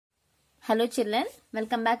Hello children,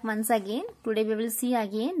 welcome back once again. Today we will see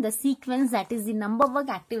again the sequence, that is the number work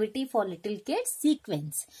activity for little kids.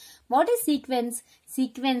 Sequence. What is sequence?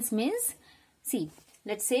 Sequence means, see,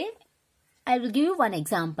 let's say I will give you one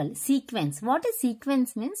example. Sequence. What is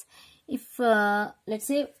sequence means? If let's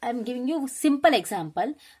say I am giving you simple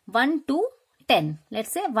example 1 to 10.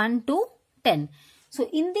 Let's say 1 to 10. So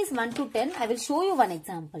in this 1 to 10 I will show you one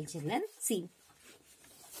example children. See.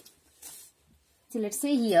 So let's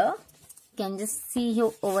say here. Can just see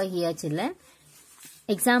you over here children,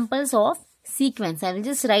 examples of sequence. I will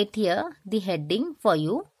just write here the heading for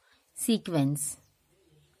you, sequence.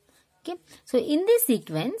 Okay, so in this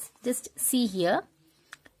sequence just see here,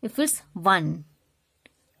 if it's 1,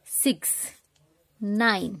 6,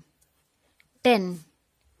 9, 10,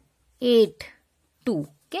 8, 2.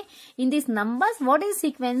 Okay, in these numbers what is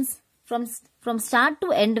sequence? From start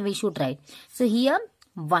to end we should write. So here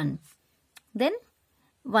 1, then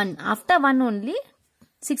 1. After 1 only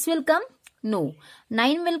 6 will come? No.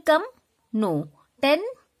 9 will come? No. 10?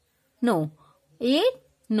 No. 8?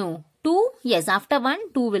 No. 2? Yes. After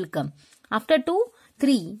 1 2 will come. After 2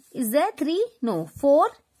 3. Is there 3? No. 4?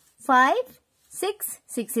 5? 6?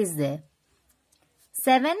 6 is there.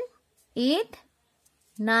 7? 8?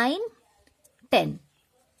 9? 10.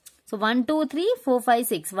 So 1, 2, 3, 4, 5,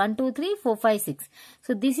 6. 1, 2, 3, 4, 5, 6.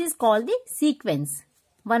 So this is called the sequence.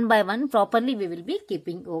 One by one properly we will be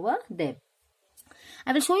keeping over there.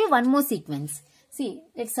 I will show you one more sequence. See,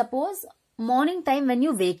 let's suppose morning time when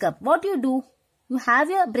you wake up. What you do? You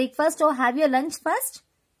have your breakfast or have your lunch first?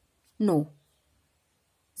 No.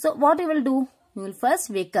 So what you will do? You will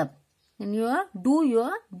first wake up and you do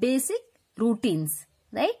your basic routines,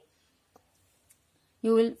 right?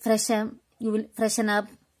 You will freshen up.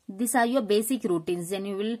 These are your basic routines. Then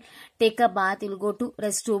you will take a bath. You will go to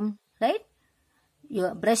restroom, right? You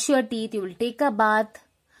brush your teeth, you will take a bath,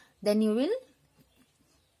 then you will,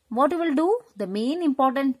 what you will do? The main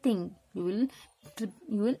important thing, you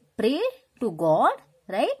will pray to God,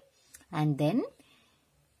 right? And then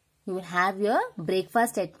you will have your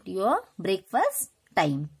breakfast at your breakfast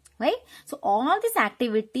time, right? So all these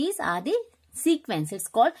activities are the sequence. It's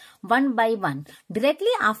called one by one. Directly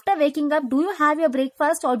after waking up, do you have your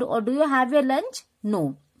breakfast or do you have your lunch?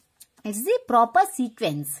 No. It's the proper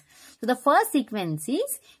sequence. So the first sequence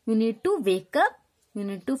is you need to wake up, you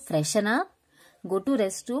need to freshen up, go to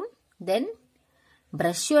restroom, then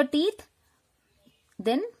brush your teeth,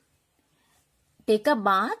 then take a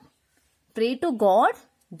bath, pray to God,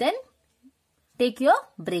 then take your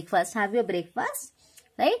breakfast, have your breakfast,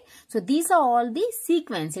 right? So these are all the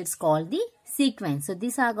sequence. It's called the sequence. So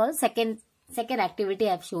these are called second activity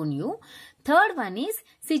I have shown you. Third one is,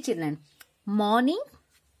 see children, morning.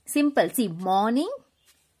 Simple. See, morning,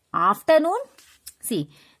 afternoon. See,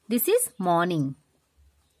 this is morning.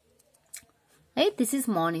 Right? This is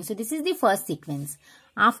morning. So, this is the first sequence.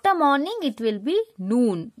 After morning, it will be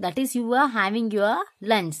noon. That is, you are having your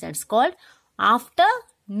lunch. That's called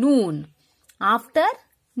afternoon.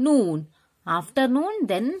 Afternoon. Afternoon,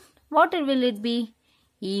 then what will it be?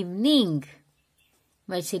 Evening.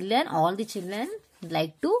 Where children, all the children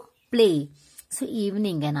like to play. So,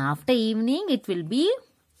 evening, and after evening, it will be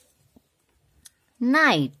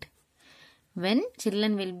night, when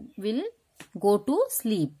children will go to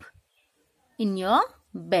sleep in your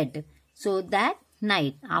bed. So that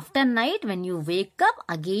night, after night when you wake up,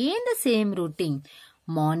 again the same routine,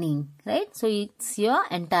 morning, right? So it's your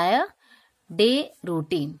entire day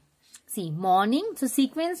routine. See, morning, so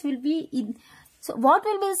sequence will be in. So what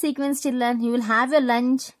will be the sequence children? You will have your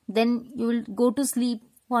lunch, then you will go to sleep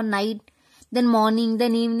for night, then morning,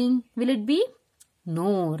 then evening. Will it be?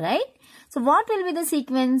 No, right? So what will be the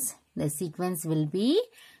sequence? The sequence will be,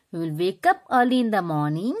 you will wake up early in the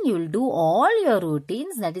morning. You will do all your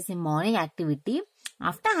routines. That is the morning activity.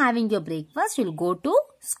 After having your breakfast, you will go to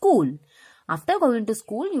school. After going to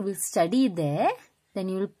school, you will study there. Then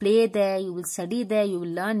you will play there. You will study there. You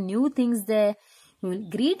will learn new things there. You will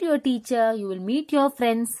greet your teacher. You will meet your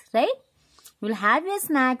friends, right? You will have your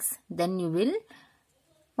snacks. Then you will,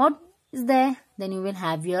 what is there? Then you will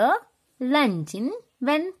have your lunch in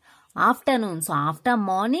when? Afternoon. So after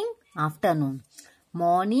morning, afternoon.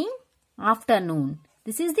 Morning, afternoon.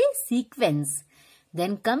 This is the sequence.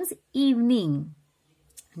 Then comes evening.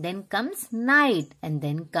 Then comes night. And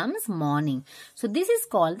then comes morning. So this is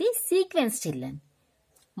called the sequence children.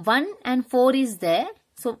 1 and 4 is there.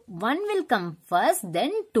 So 1 will come first,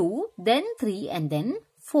 then 2, then 3 and then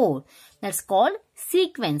 4. That's called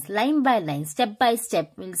sequence. Line by line, step by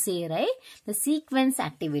step we'll say, right? The sequence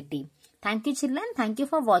activity. Thank you children. Thank you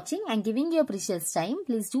for watching and giving your precious time.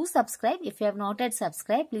 Please do subscribe. If you have not yet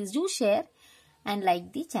subscribed, please do share and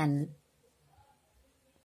like the channel.